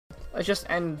Let's just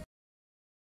end.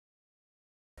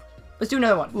 Let's do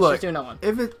another one. Look, Let's do another one.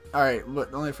 If it, all right,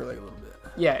 but only for like a little bit.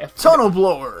 Yeah. If Tunnel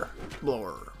blower.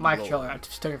 My controller. I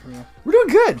just took it from you. We're doing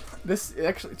good. This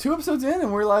actually 2 episodes in,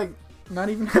 and we're like not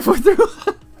even halfway through.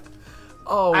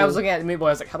 Oh. I was looking at Meat Boy. I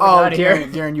was like, how do I get out of here?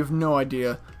 Garen, you have no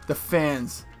idea. The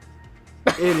fans.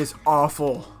 It is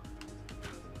awful.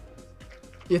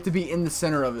 You have to be in the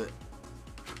center of it.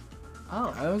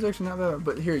 Oh. That was actually not bad.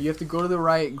 But here, you have to go to the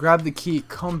right, grab the key,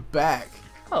 come back.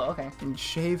 Oh, okay. And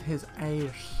shave his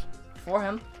ass. For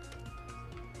him.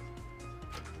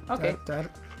 Okay.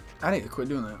 I need to quit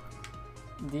doing that.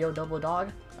 Dio double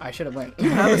dog? I should have went. Do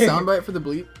you have a soundbite for the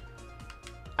bleep?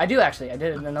 I do actually. I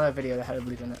did another video that had a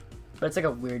bleep in it. But it's like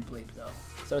a weird bleep though.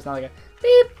 So it's not like a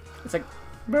beep. It's like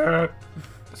burp.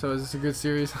 So is this a good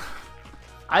series?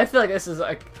 I feel like this is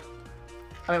like,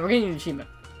 I mean, we're getting an achievement.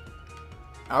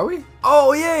 Are we?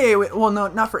 Oh yeah. Well, no,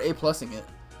 not for A+ing it.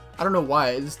 I don't know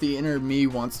why. It's just the inner me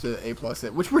wants to A+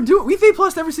 it, which we're doing. We've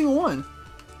A+ed every single one.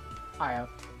 I have.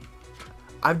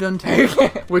 I've done 2,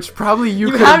 which probably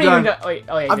you could haven't have even done. done. Wait,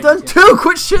 oh yeah. I've done 2.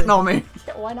 Quit shitting on me.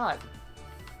 Yeah, why not?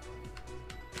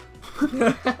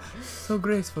 So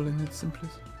graceful in its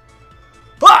simplicity.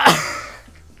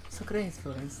 So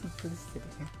graceful and simplicity.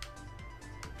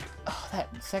 Oh, that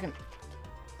second.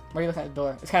 Why are you looking at the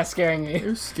door? It's kind of scaring me. It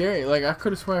was scary. Like I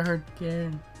could have sworn I heard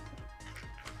Garen.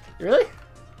 Really?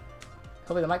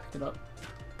 Hopefully the mic picked it up.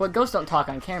 But ghosts don't talk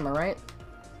on camera, right?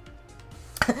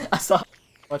 I saw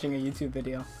watching a YouTube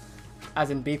video. As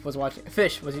in Beef was watching.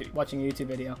 Fish was watching a YouTube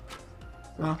video.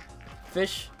 Huh?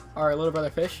 Fish, our little brother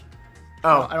Fish.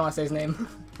 Oh. I don't want to say his name.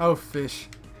 Oh, Fish.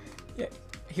 Yeah,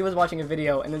 he was watching a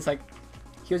video and it's like,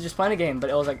 he was just playing a game, but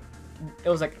it was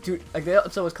like, dude, like the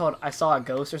episode was called "I Saw a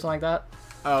Ghost" or something like that.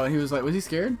 Oh, and he was like, was he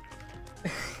scared?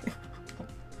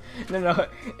 No,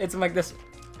 it's like this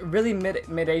really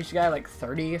mid-aged guy, like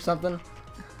 30 or something.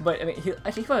 But I mean, he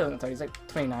probably wasn't 30. He's like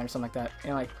 29 or something like that.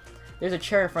 And like, there's a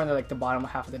chair in front of like the bottom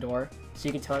half of the door, so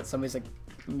you can tell that somebody's like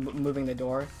moving the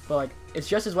door. But like, it's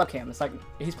just his webcam. It's like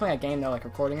he's playing a game, they're like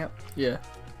recording it. Yeah.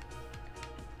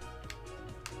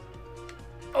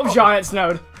 Oh, John, it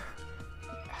snowed.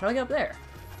 How do I get up there?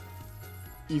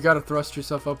 You gotta thrust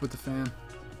yourself up with the fan.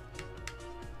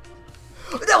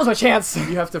 That was my chance.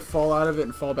 You have to fall out of it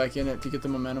and fall back in it to get the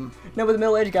momentum. No, but the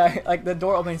middle-aged guy, like the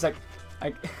door opens, he's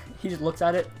like he just looks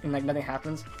at it and like nothing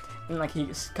happens, and like he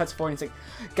cuts forward and he's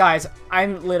like, guys,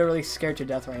 I'm literally scared to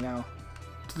death right now.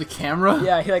 To the camera?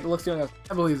 Yeah, he like looks through and goes,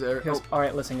 I believe there. he goes, all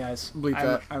right, listen, guys. Bleep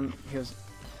that. He goes,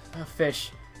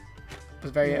 Fish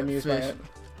was very amused by it.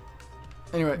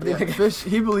 Anyway, yeah, Fish,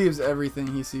 he believes everything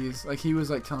he sees. Like, he was,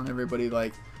 like, telling everybody,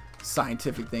 like,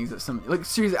 scientific things that some... Like,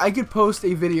 seriously, I could post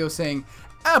a video saying,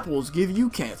 apples give you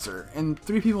cancer. And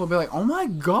 3 people will be like, oh my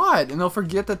god. And they'll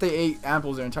forget that they ate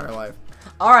apples their entire life.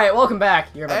 Alright, welcome back.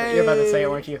 You're about to say it,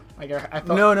 weren't you? Like,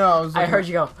 I heard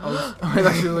you go. I was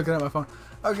actually looking at my phone.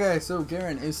 Okay, so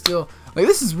Garen is still... Like,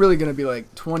 this is really going to be,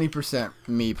 like, 20%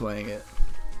 me playing it.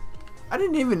 I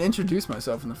didn't even introduce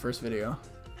myself in the first video.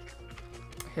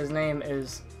 His name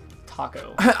is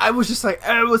Taco. I was just like,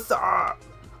 hey, what's up?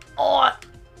 Oh.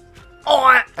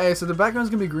 Hey, so the background's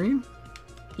gonna be green?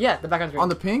 Yeah, the background's green. On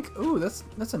the pink? Ooh, that's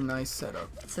a nice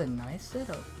setup. That's a nice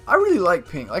setup. I really like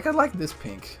pink. Like, I like this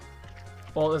pink.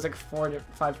 Well, there's like 50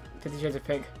 shades of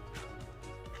pink.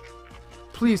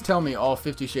 Please tell me all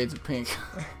 50 shades of pink.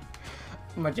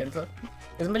 Magenta.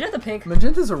 Is magenta pink?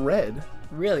 Magenta's a red.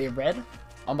 Really, red?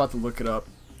 I'm about to look it up.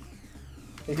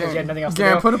 Because he had nothing else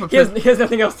Garen, to do. put up a he has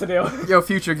nothing else to do. Yo,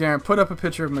 future Garen, put up a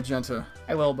picture of magenta.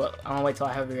 I will, but I'm gonna wait till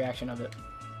I have the reaction of it.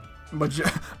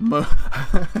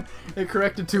 It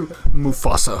corrected to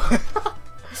Mufasa.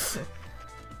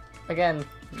 Again,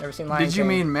 never seen Lion Did you King.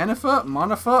 mean Manifa,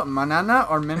 Manana,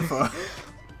 or Minfa?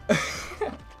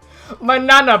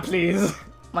 Manana, please.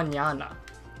 Manana.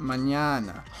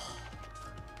 Manana.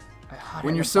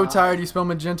 When you're so tired, you spell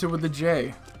magenta with a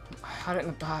J. I had it in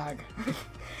the bag.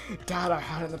 Dad, I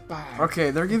had it in the bag.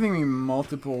 Okay, they're giving me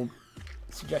multiple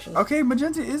suggestions. Okay,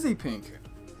 magenta is a pink.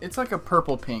 It's like a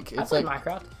purple pink. It's like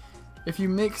Minecraft. If you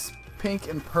mix pink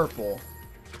and purple,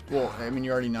 well, I mean,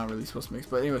 you're already not really supposed to mix,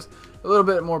 but anyways, a little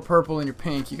bit more purple in your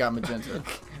pink, you got magenta.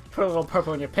 Put a little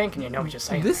purple in your pink, and you know what you're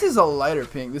saying. This is a lighter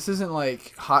pink. This isn't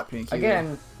like hot pink.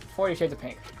 Again, 40 shades of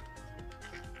pink.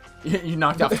 You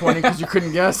knocked off 20 because you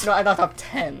couldn't guess? No, I knocked off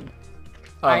 10.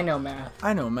 Oh. I know math.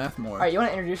 I know math more. Alright, you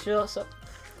want to introduce yourself?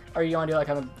 Or you want to do like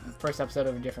on the first episode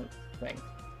of a different thing?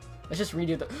 Let's just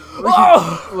redo the...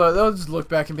 Oh! They'll just look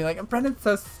back and be like, Brennan's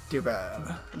so stupid.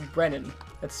 Brenin.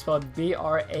 That's spelled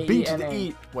B-R-A-E-N-A. B to the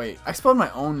E. Wait, I spelled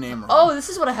my own name wrong. Oh, this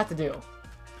is what I have to do.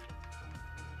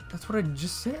 That's what I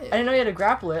just said. I didn't know you had to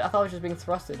grapple it. I thought it was just being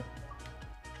thrusted.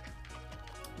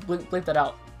 Bleep that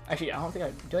out. Actually, I don't think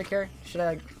I... Do I care? Should I,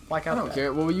 like, black out I don't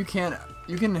care. Well, you can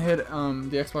hit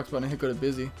the Xbox button and hit go to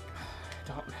busy.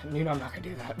 Don't... You know I'm not gonna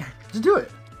do that. Just do it.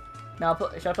 Now,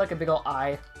 should I put, like, a big old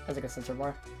eye as, like, a sensor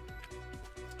bar?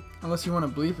 Unless you want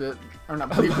to bleep it. Or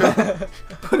not bleep it.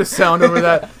 Put a sound over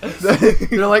that.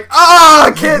 You're like, ah,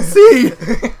 I can't see!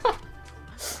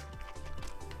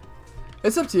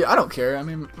 It's up to you. I don't care. I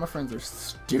mean, my friends are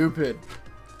stupid.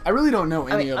 I really don't know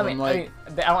any of them. I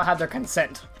don't have their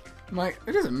consent. I'm like,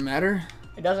 it doesn't matter.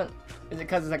 It doesn't. Is it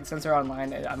because it's like censor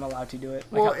online? I'm allowed to do it.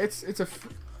 Like well,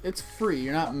 it's free.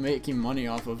 You're not making money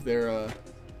off of their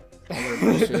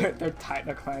bullshit. their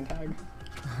client tag.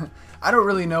 I don't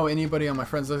really know anybody on my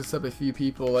friends list except a few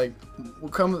people. Like,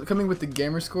 coming with the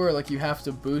gamer score, like you have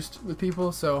to boost with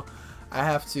people, so I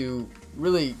have to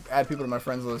really add people to my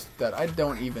friends list that I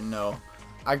don't even know.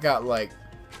 I got like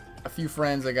a few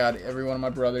friends. I got every one of my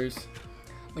brothers.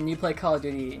 When you play Call of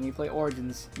Duty and you play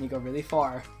Origins and you go really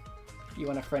far, you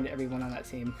want to friend everyone on that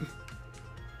team.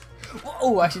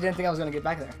 Whoa! I actually didn't think I was gonna get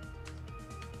back there.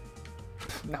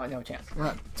 No chance. We're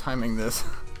not timing this.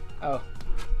 Oh.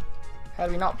 How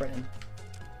do we not, Brenin?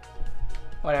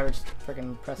 Whatever, just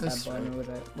freaking press that button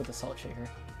with a salt shaker.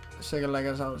 Shake it like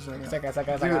a salt shaker.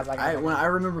 Dude, I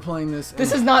remember playing this.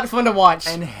 This is not fun to watch.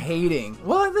 And hating.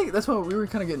 Well, I think that's what we were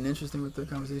kind of getting interesting with the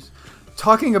conversation.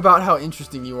 Talking about how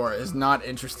interesting you are is not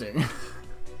interesting.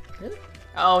 Really?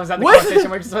 Oh, is that the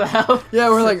conversation we're just about to have? Yeah,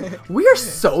 we're like, we are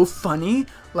so funny.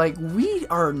 Like, we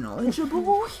are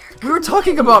knowledgeable. We were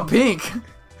talking about Pink.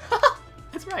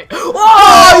 That's right.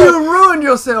 Oh, you ruined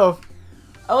yourself.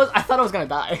 I thought I was gonna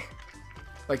die.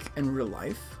 Like, in real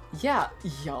life? Yeah.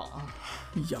 Yeah.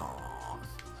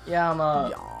 Yeah,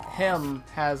 him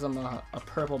has a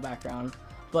purple background.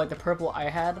 But like the purple I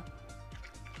had.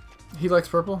 He likes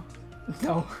purple?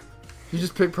 No. You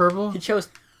just picked purple? He chose...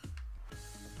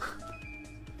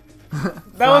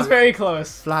 That was very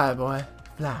close. Fly, boy.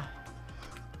 Fly.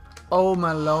 Oh,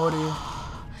 my lordy.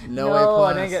 No, A+.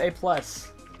 I didn't get A+.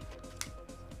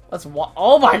 Let's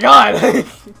oh my god! You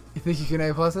think you can A+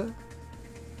 it?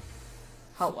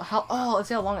 How? Oh, let's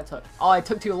see how long it took. Oh, it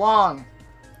took too long.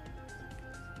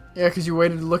 Yeah, because you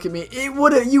waited to look at me. You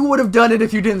would have done it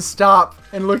if you didn't stop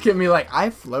and look at me like, I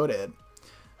floated.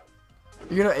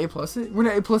 You're gonna A+ it? We're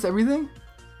gonna A+ everything?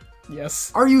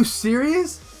 Yes. Are you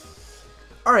serious?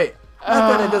 Alright.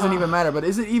 Not that it doesn't even matter, but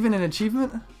is it even an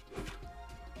achievement?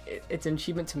 It's an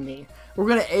achievement to me. We're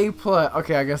gonna A+.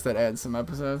 Okay, I guess that adds some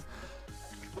episodes.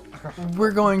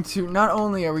 We're going to, not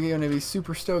only are we going to be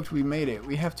super stoked we made it,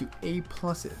 we have to A+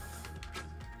 it.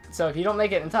 So if you don't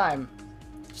make it in time,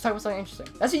 just talk about something interesting.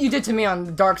 That's what you did to me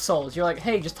on Dark Souls. You're like,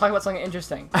 hey, just talk about something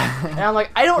interesting. And I'm like,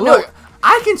 I don't know. Look,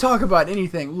 I can talk about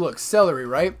anything. Look, celery,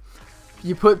 right?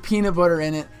 You put peanut butter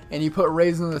in it, and you put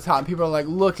raisins on the top, and people are like,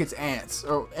 look, it's ants.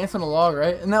 Or ants on a log,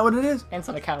 right? Isn't that what it is? Ants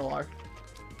on a catalog.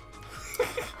 You're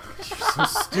so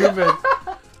stupid.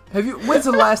 When's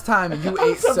the last time you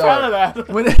ate so celery? Proud of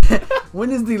that.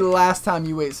 When is the last time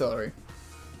you ate celery?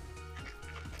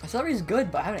 Celery's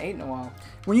good, but I haven't eaten in a while.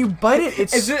 When you bite it,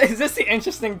 it's... Is this the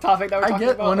interesting topic that we're talking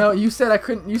about? Well, no, you said I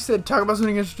couldn't... You said talk about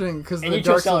something interesting because you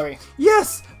chose celery.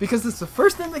 Yes, because it's the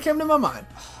first thing that came to my mind.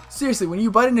 Seriously, when you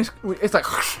bite it, it's like...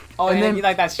 Oh, and then you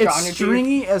like that straw on your It's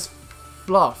stringy as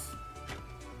fluff.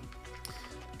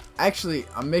 Actually,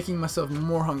 I'm making myself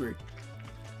more hungry.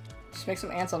 Just make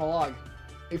some ants on a log.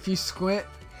 If you squint...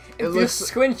 If you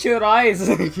squint your eyes.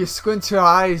 If you squint your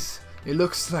eyes, it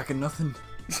looks like a nothing.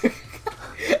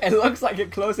 It looks like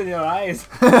it closing your eyes.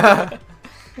 Oh,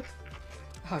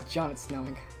 John, it's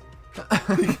snowing.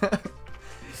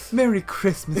 Merry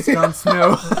Christmas, Jon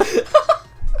Snow.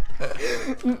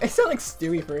 It sounded like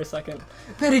Stewie for a second.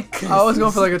 Merry Christmas. I was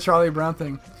going for like a Charlie Brown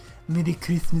thing. Merry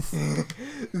Christmas.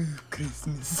 Ooh,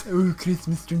 Christmas. Ooh,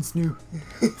 Christmas, Jon Snow.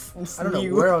 I don't know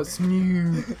Snew. where else.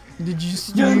 Snew. Did you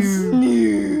Jon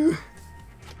snew? Snow.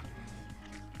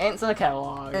 Ants in a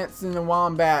catalog. Ants in a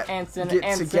wombat. Ants in Get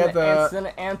ants together. in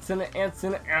ants in ants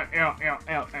in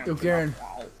Yo, Garen,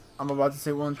 I'm about to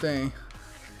say one thing.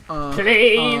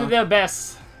 Play the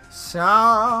best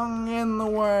song in the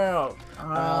world.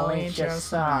 Oh, ain't your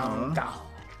song.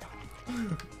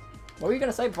 What were you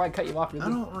gonna say before I cut you off? Really? I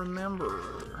don't remember.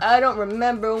 I don't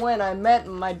remember when I met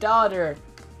my daughter.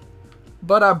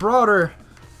 But I brought her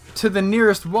to the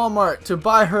nearest Walmart to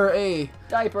buy her a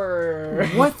diaper.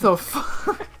 What the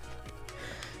fuck?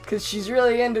 Because she's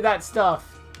really into that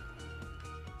stuff.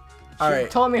 She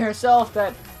told me herself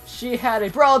that she had a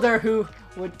brother who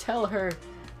would tell her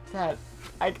that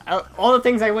all the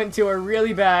things I went to are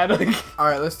really bad.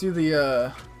 Alright, let's do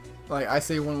the Like I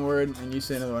say one word and you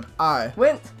say another one. I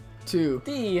went to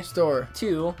the store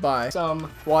to buy some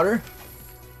water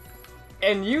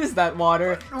and use that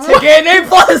water to get an A+.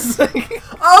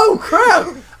 Oh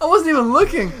crap! I wasn't even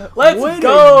looking. Let's Way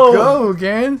go. to go,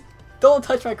 Garen. Don't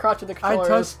touch my crotch with the I controller.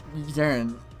 touched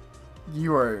Garen.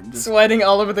 You are just Sweating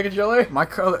all over the controller.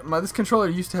 this controller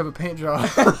used to have a paint job.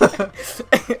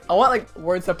 I want like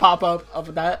words to pop up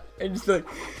of that and just like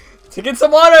to get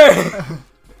some water.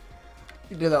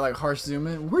 You did that like harsh zoom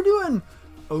in. We're doing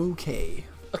okay.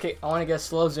 Okay, I want to get a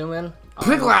slow zoom in.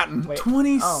 Quick Latin. Wait.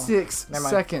 26 never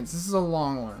mind. seconds. This is a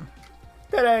long one.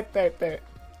 Are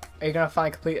you gonna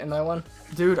finally complete another one?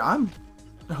 Dude, I'm.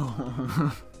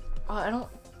 Oh. Oh, I don't.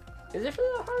 Is it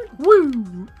really that hard?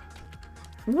 Woo!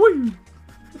 Woo!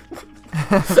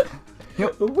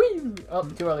 Yep. Woo! Oh,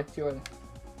 too early. Too early.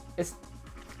 It's.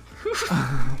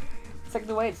 It's like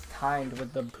the way it's timed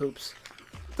with the poops.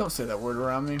 Don't say that word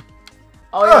around me.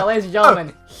 Oh yeah, ladies and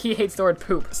gentlemen, he hates the word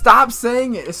poop. Stop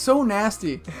saying it. It's so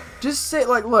nasty. Just say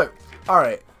like, look. All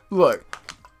right, look.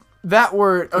 That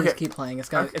word. Okay. Please keep playing. It's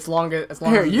gonna. It's longer. It's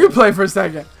longer. Here, you play for a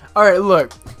second. All right,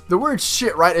 look. The word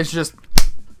shit, right? Is just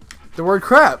the word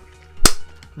crap.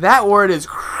 That word is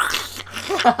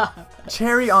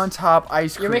cherry on top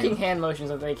ice cream. You're making hand motions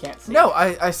that they can't see. No,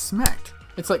 I smacked.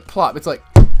 It's like plop. It's like.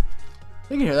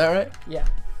 You can hear that, right? Yeah.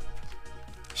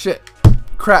 Shit.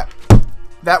 Crap.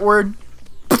 That word.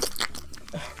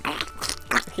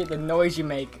 Okay, the noise you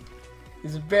make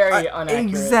is very inaccurate.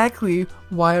 Exactly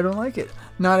why I don't like it.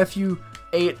 Not if you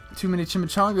ate too many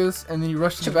chimichangas and then you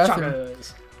rushed to the bathroom.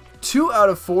 Chimichangas. 2 out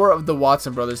of 4 of the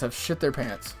Watson brothers have shit their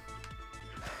pants.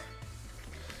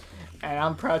 And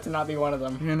I'm proud to not be one of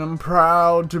them. And I'm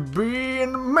proud to be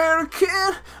an American.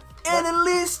 And at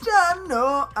least I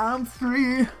know I'm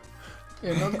free.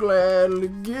 And I'll gladly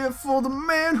give for the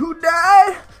man who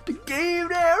died. To give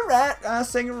that right, I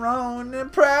sing it wrong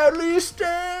and proudly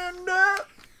stand up.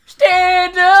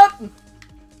 Stand up!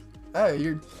 Hey,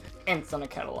 you're Ants on a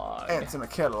catalog. ants in a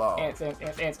catalog. Ants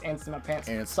in my pants.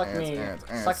 Ants, Suck ants, me. ants,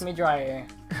 ants. Suck me dry.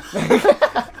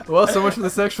 Well, so much for the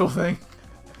sexual thing.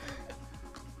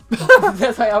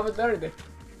 That's my outfit Thursday.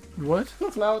 What?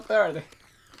 That's my outfit Thursday.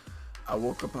 I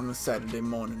woke up on a Saturday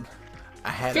morning. I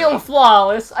had Feeling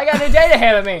flawless. I got a new day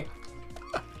ahead of me.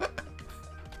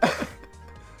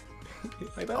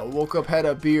 Like I that? woke up, had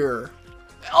a beer.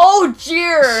 Oh,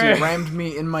 jeer! She rammed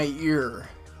me in my ear.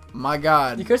 My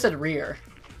God. You could have said rear.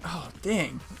 Oh,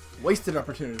 dang. Wasted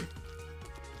opportunity.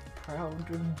 Proud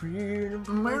to be an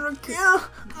American,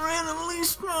 and at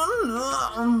least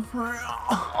I'm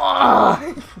Ah!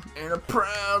 and I'm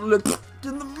proud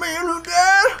to the man who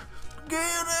died. Get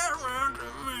it right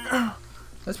to me.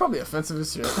 That's probably offensive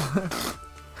as shit.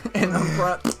 And I'm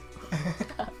proud.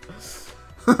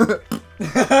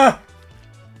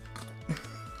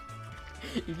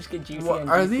 You just get juicy What, and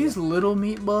are juicy. these little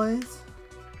meat boys?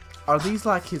 Are these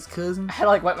like his cousins? I had to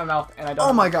like wet my mouth and I don't.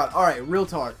 Oh my God! All right, real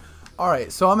talk. All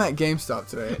right, so I'm at GameStop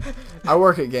today. I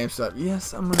work at GameStop.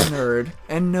 Yes, I'm a nerd,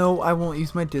 and no, I won't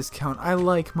use my discount. I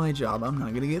like my job. I'm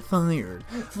not gonna get fired.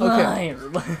 Okay.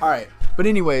 All right, but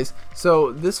anyways,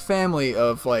 so this family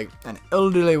of like an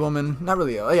elderly woman, not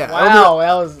really, yeah, Wow,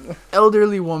 that was.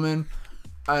 elderly woman,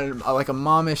 like a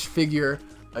momish figure,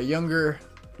 a younger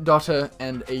daughter,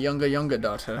 and a younger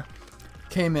daughter,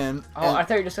 came in. Oh, I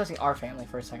thought you were discussing our family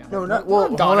for a second. No, Like, not well.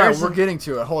 Hold on, daughters. we're getting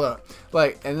to it. Hold up.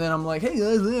 Like, and then I'm like, hey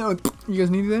guys, you guys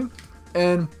need anything?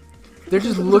 And they're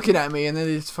just looking at me, and then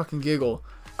they just fucking giggle.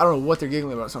 I don't know what they're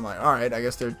giggling about. So I'm like, all right, I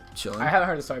guess they're chilling. I haven't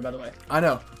heard the story, by the way. I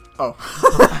know. Oh.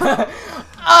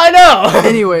 I know.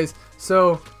 Anyways,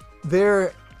 so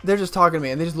they're just talking to me,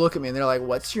 and they just look at me, and they're like,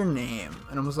 what's your name?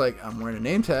 And I was like, I'm wearing a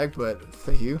name tag, but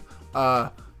thank you.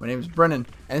 My name is Brenin.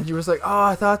 And she was like, oh,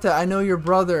 I thought that I know your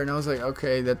brother. And I was like,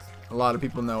 okay, that's a lot of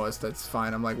people know us. That's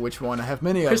fine. I'm like, which one? I have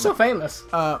many of You're them. so famous.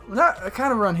 Not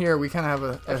kind of around here. We kind of have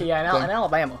a Okay, yeah, in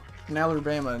Alabama. in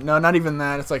Alabama. No, not even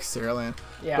that. It's like Saraland.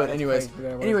 Yeah. But that's anyways,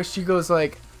 crazy. she goes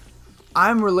like,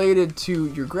 I'm related to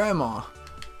your grandma.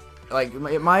 Like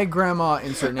my grandma,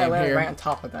 insert I name landed here, right on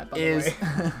top of that, by is the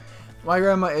way. my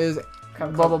grandma is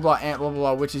Come blah blah blah aunt blah blah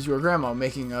blah, which is your grandma,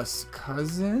 making us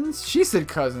cousins. She said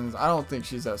cousins. I don't think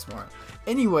she's that smart.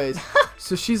 Anyways,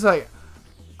 so she's like,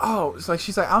 oh, it's like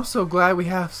she's like, I'm so glad we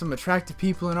have some attractive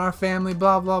people in our family.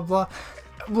 Blah blah blah.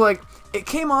 Like it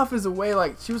came off as a way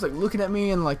like she was like looking at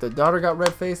me and like the daughter got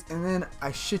red faced, and then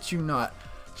I shit you not,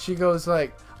 she goes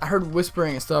like, I heard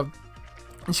whispering and stuff,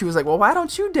 and she was like, well, why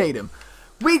don't you date him?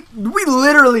 We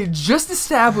literally just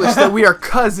established that we are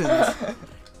cousins.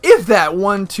 If that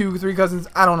 1, 2, 3 cousins,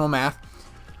 I don't know math.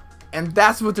 And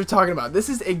that's what they're talking about. This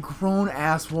is a grown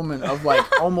ass woman of like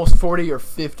almost 40 or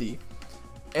 50.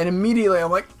 And immediately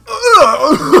I'm like,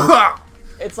 ugh!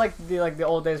 It's like the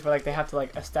old days where like they have to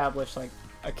like establish like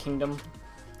a kingdom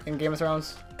in Game of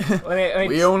Thrones.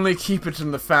 We only keep it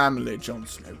in the family, Jon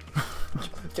Snow.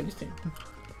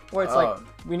 Where it's like,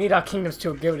 we need our kingdoms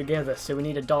to go together, so we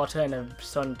need a daughter and a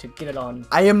son to get it on.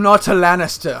 I am not a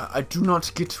Lannister. I do not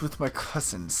get with my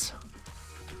cousins.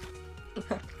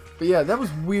 But yeah, that was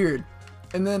weird.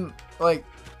 And then, like,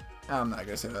 I'm not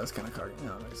gonna say that. That's kind of cocky.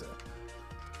 No, I'm not gonna say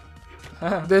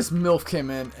that. This MILF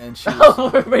came in and she was... Oh,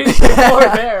 everybody's more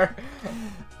there.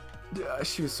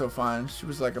 She was so fine. She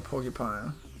was like a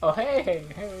porcupine. Oh, hey.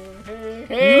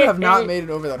 You have not made it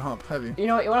over that hump, have you? You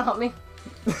know what? You wanna help me?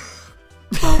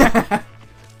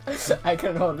 I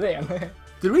couldn't hold it in.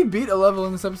 Did we beat a level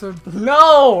in this episode?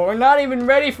 No! We're not even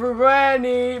ready for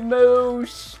Randy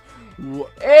Moose.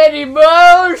 Eddie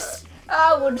Moose!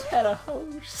 I once had a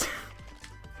host.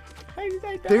 How did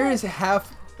I die?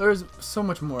 There's so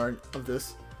much more of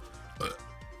this.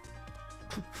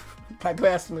 My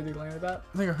glass smoothie like that.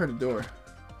 I think I heard a door.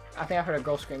 I think I heard a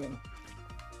girl screaming.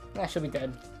 I should be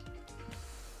dead.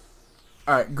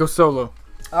 Alright, go solo.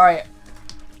 Alright.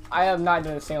 I am not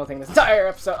doing a single thing this entire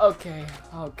episode. Okay.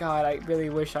 Oh god, I really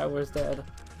wish I was dead.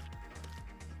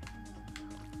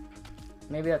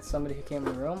 Maybe that's somebody who came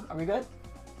in the room. Are we good?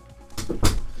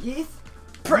 Yes.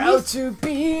 Proud to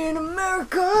be in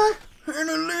America. And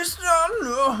at least I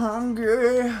know I'm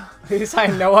gay. At least I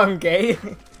know I'm gay.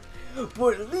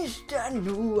 But at least I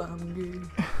know I'm gay.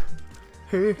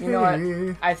 You know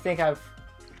what? I think I've...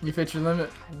 You hit your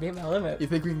limit? I beat my limit. You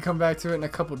think we can come back to it in a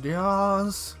couple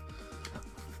days?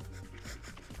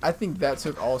 I think that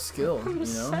took all skill, I'm you know?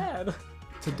 sad.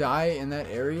 To die in that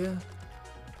area,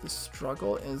 the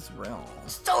struggle is real.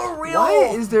 So real! Why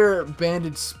is there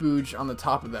banded spooge on the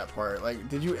top of that part? Like,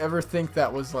 did you ever think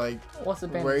that was like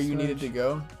where you needed to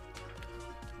go?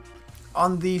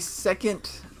 On the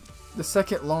second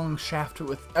long shaft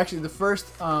with actually the first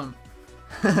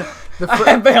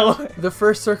the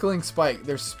first circling spike,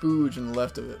 there's spooge on the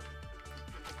left of it.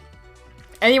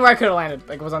 Anywhere I could have landed,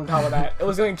 like, was on top of that. It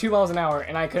was going 2 miles an hour,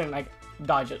 and I couldn't, like,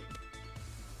 dodge it.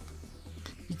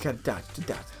 You gotta dodge.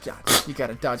 You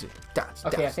gotta dodge it. Dodge.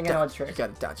 Okay, I think I know the trick. You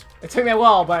gotta dodge. It took me a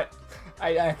while, but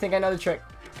I think I know the trick.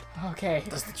 Okay.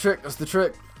 That's the trick. That's the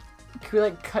trick. Can we,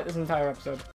 like, cut this entire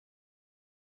episode?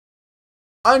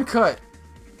 Uncut.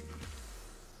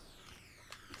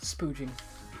 Spooging.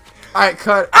 Alright,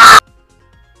 cut. Ah!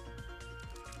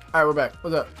 Alright, we're back.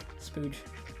 What's up? Spooge.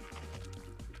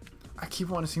 I keep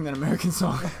wanting to sing that American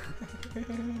song. Oh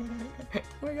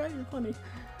my god, you're funny.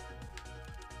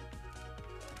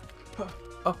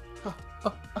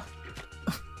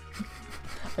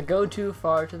 I go too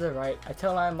far to the right. I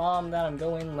tell my mom that I'm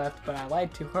going left, but I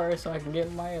lied to her so I can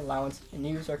get my allowance and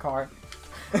use her car.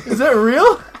 Is that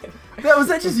real? Was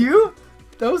that just you?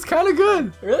 That was kind of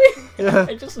good. Really? Yeah.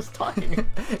 I just was talking.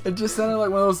 It just sounded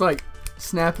like one of those like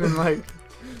snapping like.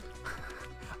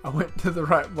 I went to the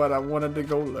right, but I wanted to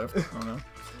go left. I don't know.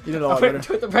 You did a lot better. I went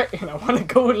to the right and I want to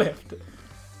go left.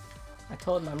 I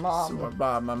told my mom. So I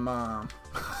robbed my mom.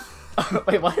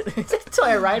 Wait, what? So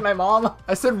I ride my mom?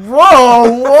 I said,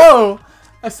 whoa!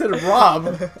 I said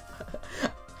rob.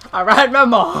 I ride my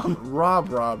mom. Rob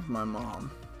robbed my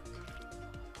mom.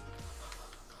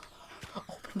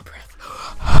 Open breath.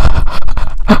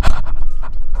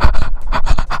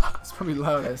 It's probably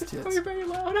loud as tits. It's probably very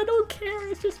loud. I don't care.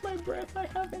 It's just my breath. I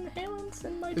have inhalants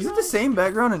in my Is it the same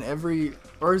background in every...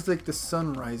 Or is like the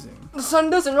sun rising? The sun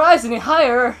doesn't rise any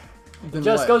higher. It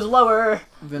just goes lower.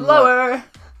 Then lower.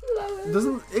 What?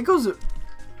 Doesn't... It goes...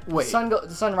 Wait. The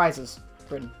sun rises.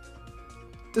 Britain.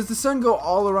 Does the sun go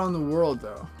all around the world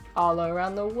though? All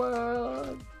around the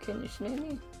world. Can you smell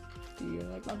me? Do you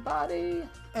like my body?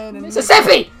 And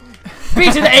Mississippi!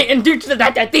 B to the A and D to the da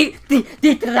da D to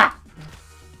the da.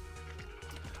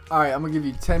 Alright, I'm gonna give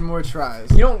you 10 more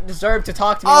tries. You don't deserve to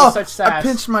talk to me with such sass. I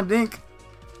pinched my dink.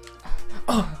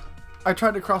 Oh, I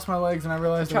tried to cross my legs and I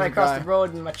realized I tried to cross the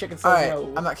road and my chicken said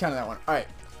no. I'm not counting that one. Alright.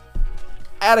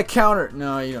 Add a counter.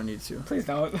 No, you don't need to. Please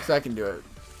don't. Because I can do it.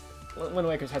 Wind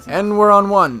Waker's had some. And we're on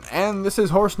 1. And this is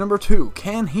horse number 2.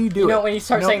 Can he do it? You know, when you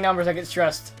start saying numbers, I get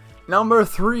stressed. Number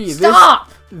 3. Stop!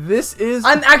 This is...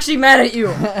 I'm actually mad at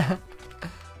you.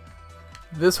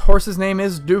 This horse's name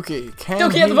is Dookie.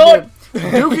 Dookie at the front!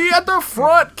 Dookie at the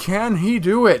front! Can he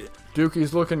do it?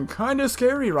 Dookie's looking kind of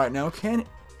scary right now. Can it,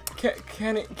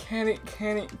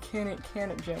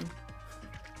 Jim?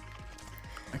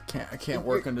 I can't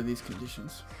work under these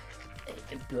conditions.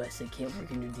 Bless, I can't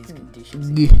work under these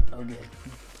conditions. Oh, good.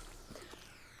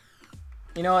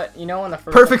 You know what? You know when the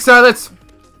first... Perfect silence!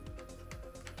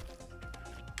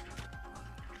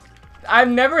 I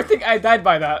never think I died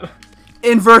by that.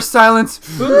 Inverse silence.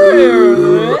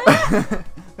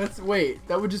 Wait,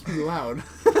 that would just be loud.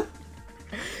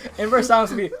 Inverse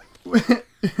silence would be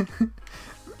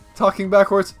talking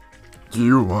backwards. Do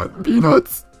you want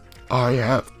peanuts? I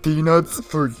have peanuts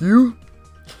for you.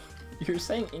 You're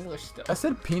saying English still. I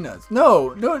said peanuts.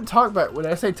 No, don't talk back. Would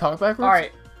I say talk backwards? All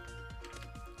right.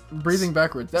 Breathing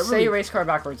backwards. That Say really... race car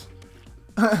backwards.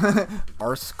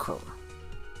 Arse car.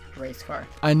 Race car.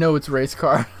 I know it's race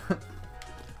car.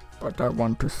 But I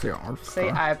want to say arse Say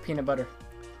car. I have peanut butter.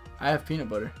 I have peanut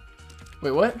butter.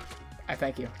 Wait, what? I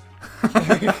thank you.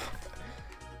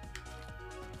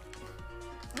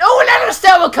 No one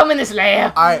understand will come in this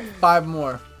lab. Alright, 5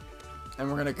 more. And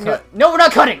we're gonna cut. No, we're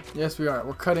not cutting. Yes, we are.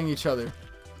 We're cutting each other.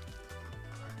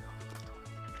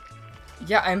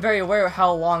 Yeah, I'm very aware of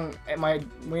how long my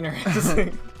wiener is.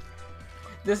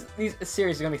 These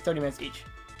series are gonna be 30 minutes each.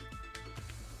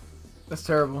 That's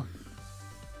terrible.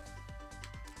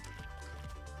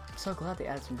 I'm so glad they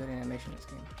added some good animation in this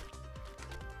game.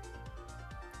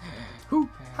 Hoo,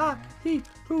 ha, he,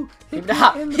 hoo, hip,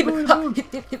 Ha, in the hip, booty ha, boom.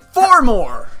 hip, hip, hip. 4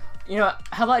 more. You know what?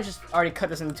 How about I just already cut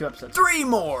this into 2 episodes? 3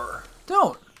 more.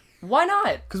 Don't. Why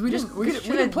not? Because we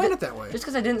didn't plan it that way. Just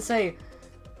because I didn't say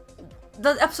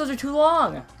the episodes are too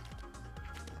long.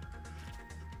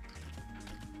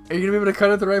 Are you gonna be able to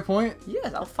cut at the right point?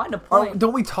 Yes, I'll find a point.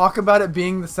 Don't we talk about it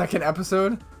being the 2nd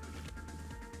episode?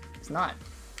 It's not.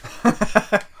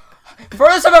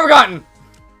 Furthest I've ever gotten.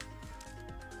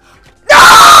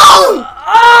 No!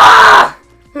 Ah!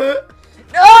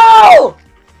 No!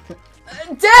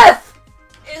 Death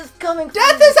is coming.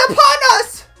 Death is upon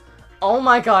us! Oh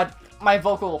my god, my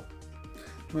vocal.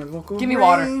 My vocal Give me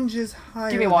water. range is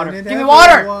higher Give me water. than it Give me ever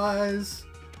water! was.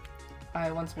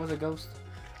 I once was a ghost.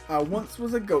 I once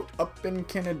was a goat up in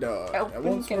Canada. Up I in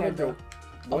once Canada. was a goat.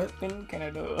 What? Up in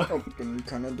Canada. Up in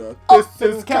Canada. Up This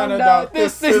in is Canada.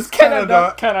 This is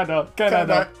Canada. Canada.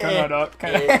 Canada. Canada.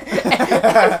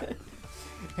 Canada.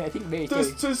 I think Mary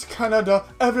This is Canada.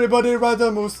 Everybody ride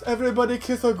a moose. Everybody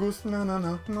kiss a goose. No, no,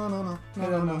 no, no, no, no,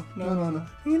 no, no, no, no,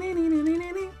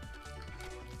 no.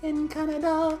 In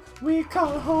Canada, we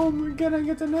call home. We're gonna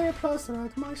get an A+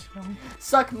 like my show.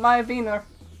 Suck my wiener.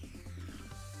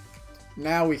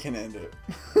 Now we can end it.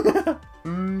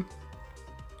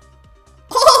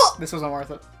 This wasn't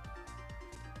worth it.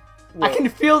 What? I can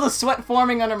feel the sweat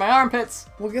forming under my armpits.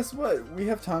 Well, guess what? We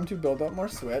have time to build up more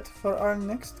sweat for our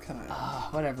next kind.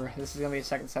 Whatever. This is gonna be a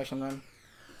 2nd session then.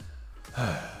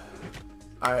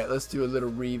 Alright, let's do a little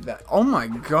rev. Oh my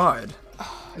god.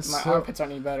 My armpits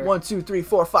aren't any better. 1, 2, 3,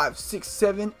 4, 5, 6,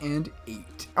 7, and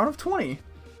 8 out of 20.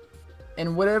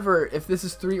 And whatever, if this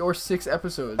is 3 or 6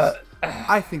 episodes,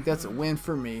 I think that's a win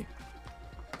for me.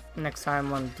 Next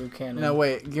time on through Cannon. Now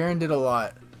wait, Garen did a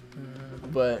lot,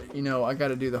 but you know I got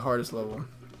to do the hardest level.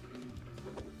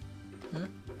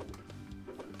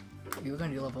 You were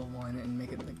gonna do level 1 and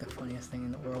make it like the funniest thing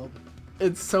in the world.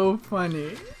 It's so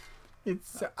funny.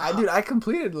 It's dude, I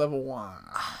completed level 1.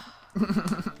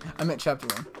 I meant chapter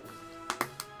 1.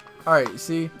 All right,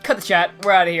 see. Cut the chat.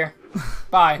 We're out of here.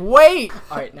 Bye. Wait.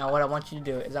 All right, now what I want you to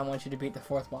do is I want you to beat the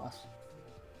 4th boss.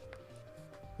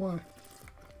 Why?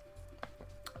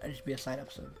 It'll just be a side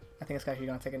episode. I think it's actually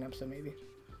gonna take an episode maybe.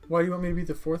 Why do you want me to be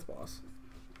the 4th boss?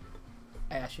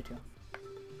 I asked you to.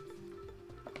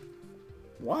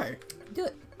 Why? Do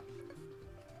it.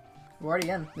 We're already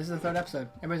in. This is the 3rd episode.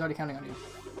 Everybody's already counting on you.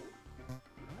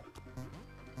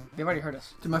 They've already heard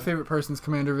us. Dude, my favorite person's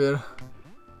Commander Vid.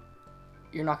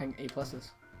 You're knocking A+.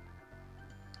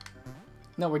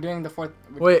 No, we're doing the 4th.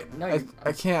 Wait, no,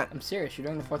 I can't. I'm serious. You're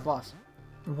doing the 4th boss.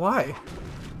 Why?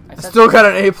 I I said still got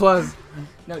an A+.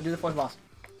 No, do the 4th boss.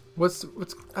 What's?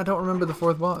 I don't remember the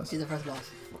 4th boss. Do the 1st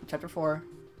boss. Chapter 4,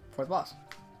 4th boss.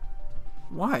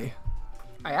 Why?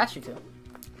 I asked you to.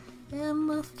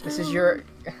 This is your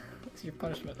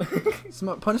punishment. It's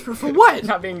my punishment for what?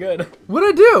 Not being good.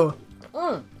 What'd I do?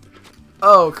 Mm.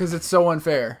 Oh, because it's so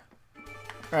unfair.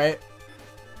 Right?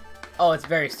 Oh, it's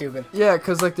very stupid. Yeah,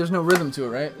 because like there's no rhythm to it,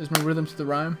 right? There's no rhythm to the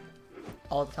rhyme.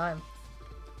 All the time.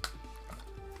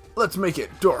 Let's make it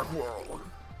Dark World.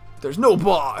 There's no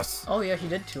boss. Oh yeah, she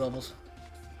did 2 levels.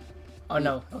 Oh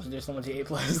no, I was just someone to A+. You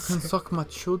can suck my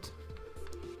chud.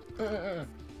 I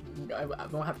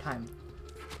won't have time.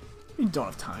 You don't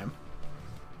have time.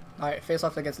 Alright, face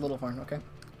off against Littlehorn, okay?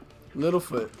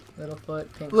 Littlefoot. Littlefoot,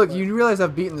 Pink Look, foot. you realize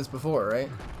I've beaten this before, right?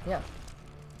 Yeah.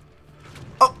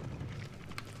 Oh!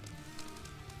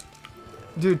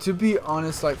 Dude, to be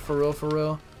honest, like, for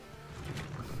real,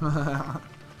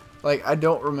 like, I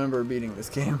don't remember beating this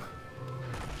game.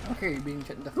 Okay, you're beating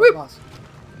the Whip. boss.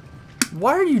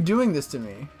 Why are you doing this to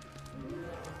me?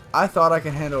 I thought I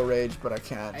could handle rage, but I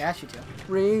can't. I asked you to.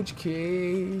 Rage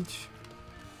cage.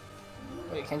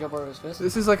 Wait, can't jump over his fist?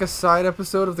 This is like a side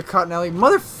episode of the Cotton Alley.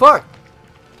 Motherfuck!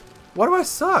 Why do I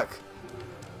suck?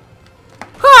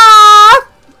 Ah!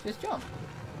 Just jump.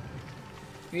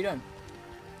 What are you doing?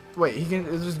 Wait, he can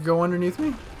just go underneath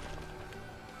me?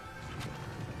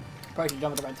 Probably should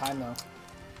jump at the right time though.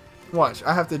 Watch,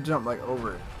 I have to jump like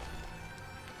over it.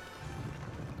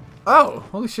 Oh!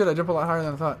 Holy shit, I jump a lot higher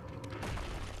than I thought.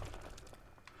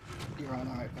 You're on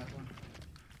alright, path one.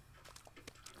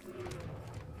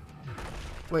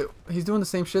 Wait, he's doing the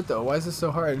same shit though. Why is this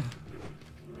so hard?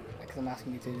 Because I'm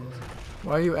asking you to do this.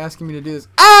 Why are you asking me to do this?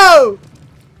 Oh!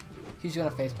 He's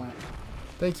gonna faceplant.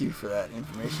 Thank you for that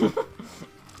information.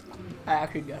 I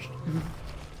actually guessed.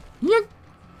 Yep.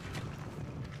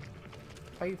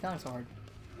 Why are you feeling so hard?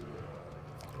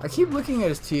 I keep looking at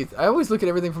his teeth. I always look at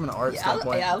everything from an art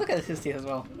standpoint. I look at his teeth as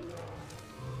well.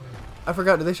 I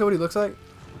forgot. Did they show what he looks like?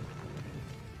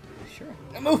 Sure.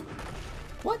 Move!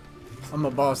 What? I'm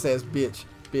a boss ass bitch.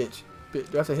 Bitch. Do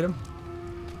I have to hit him?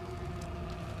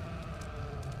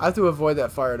 I have to avoid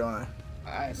that fire, don't I?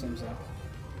 I assume so.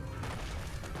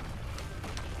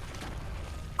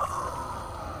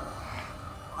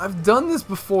 I've done this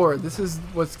before. This is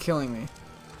what's killing me.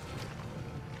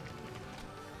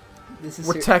 This is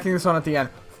We're tacking this on at the end.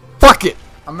 Fuck it!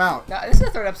 I'm out. No, this is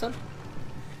the third episode.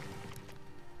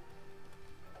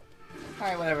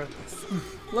 Alright, whatever.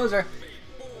 Loser.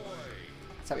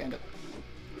 That's how we end it.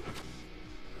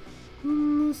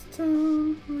 This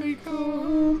time we go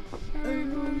home.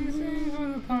 Everybody sings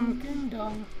on a pumpkin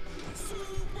dog.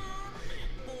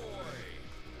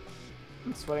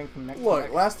 I'm sweating from neck to Look,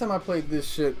 neck. last time I played this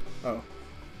shit. Oh.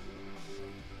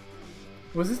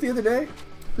 Was this the other day?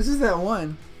 This is that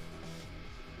one.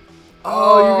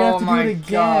 Oh, you're gonna have to do it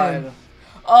again. God.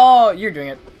 Oh, you're doing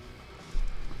it.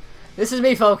 This is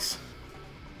me, folks.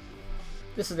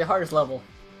 This is the hardest level.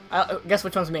 Guess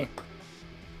which one's me?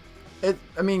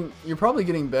 I mean, you're probably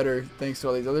getting better thanks to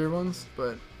all these other ones,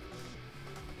 but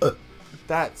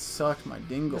that sucked my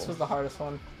dingle. This was the hardest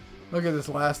one. Look at this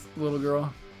last little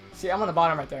girl. See, I'm on the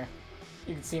bottom right there.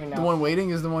 You can see me now. The one waiting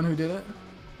is the one who did it.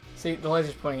 See, the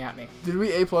laser's pointing at me. Did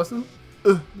we A+ them?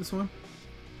 This one.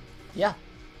 Yeah.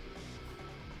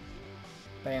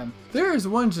 Bam. There's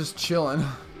one just chilling. All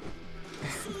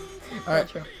right,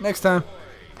 True. next time.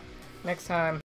 Next time.